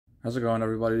How's it going,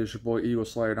 everybody? It's your boy Eagle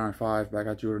Slayer 95 back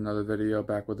at you with another video,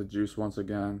 back with the juice once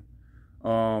again.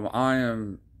 I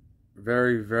am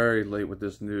very, very late with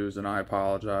this news, and I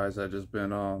apologize. I've just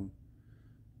been,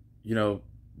 you know,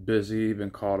 busy,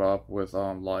 been caught up with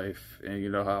life, and you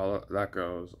know how that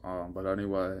goes. But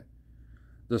anyway,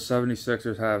 the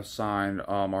 76ers have signed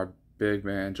our big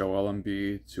man Joel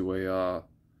Embiid to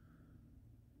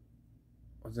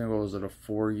I think what was it, a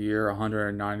 4-year,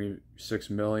 196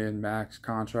 million max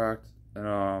contract,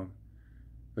 and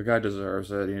the guy deserves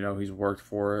it. You know, he's worked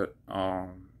for it.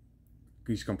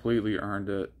 He's completely earned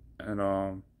it,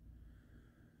 and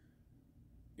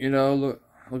you know,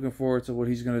 looking forward to what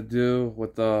he's gonna do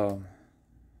with the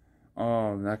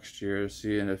next year,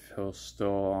 seeing if he'll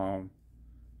still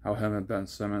how him and Ben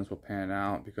Simmons will pan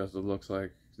out, because it looks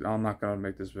like I'm not gonna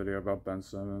make this video about Ben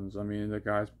Simmons. I mean, the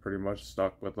guy's pretty much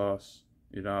stuck with us.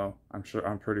 You know,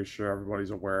 I'm pretty sure everybody's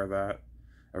aware of that.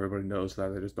 Everybody knows that.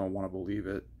 They just don't want to believe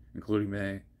it, including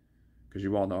me, because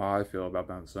you all know how I feel about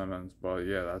Ben Simmons. But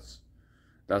yeah,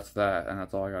 that's that, and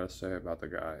that's all I gotta say about the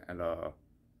guy. And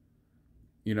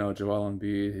you know, Joel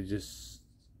Embiid, he just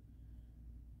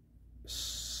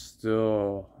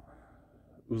still,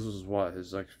 this is what,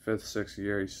 his like fifth, sixth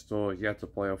year. He's still yet to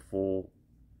play a full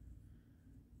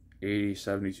 80,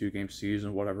 72 game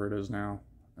season, whatever it is now.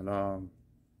 And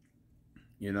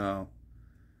you know,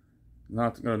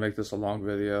 not gonna make this a long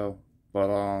video, but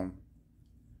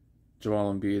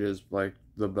Joel Embiid is like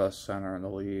the best center in the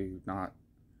league, not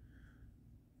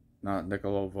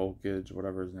Nikola Jokic,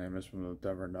 whatever his name is, from the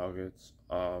Denver Nuggets.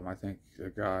 I think the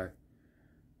guy,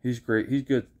 he's great. He's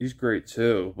good. He's great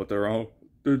too. But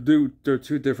they're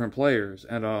two different players,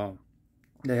 and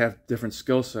they have different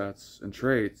skill sets and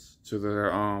traits to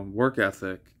their work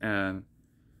ethic. And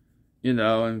you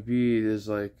know, Embiid is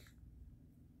like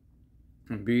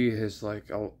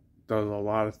does a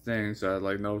lot of things that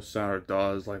like no center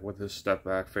does, like with his step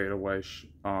back fadeaway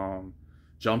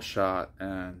jump shot,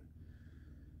 and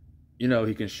you know,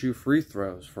 he can shoot free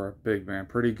throws for a big man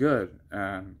pretty good.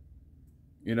 And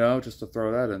you know, just to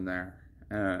throw that in there.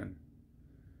 And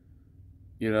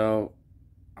you know,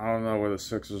 I don't know where the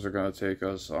Sixers are gonna take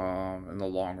us in the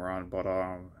long run, but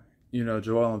you know,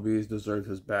 Joel Embiid deserves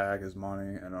his bag, his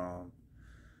money. And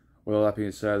with all that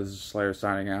being said, this is Slayer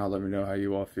signing out. Let me know how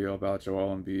you all feel about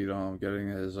Joel Embiid getting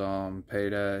his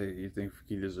payday. You think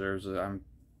he deserves it?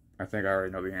 I think I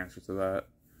already know the answer to that.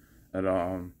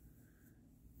 And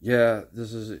yeah,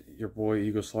 this is your boy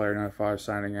Eagle Slayer 95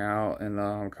 signing out, and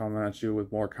I'm coming at you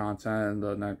with more content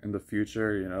in the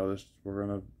future. You know,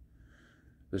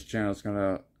 this channel's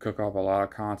gonna cook up a lot of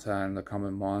content in the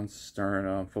coming months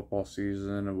during football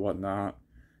season and whatnot.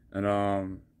 And I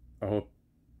hope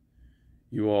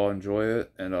you all enjoy it,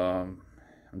 and I'm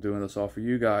doing this all for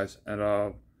you guys.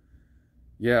 And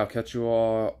yeah, I'll catch you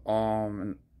all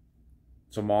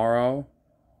tomorrow.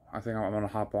 I think I'm gonna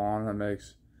hop on and make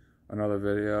another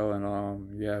video.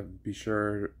 And yeah, be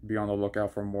sure to be on the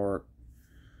lookout for more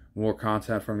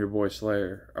content from your boy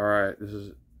Slayer. All right, this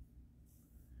is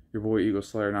your boy Eagle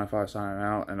Slayer 95 signing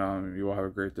out, and you all have a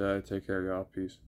great day. Take care, y'all. Peace.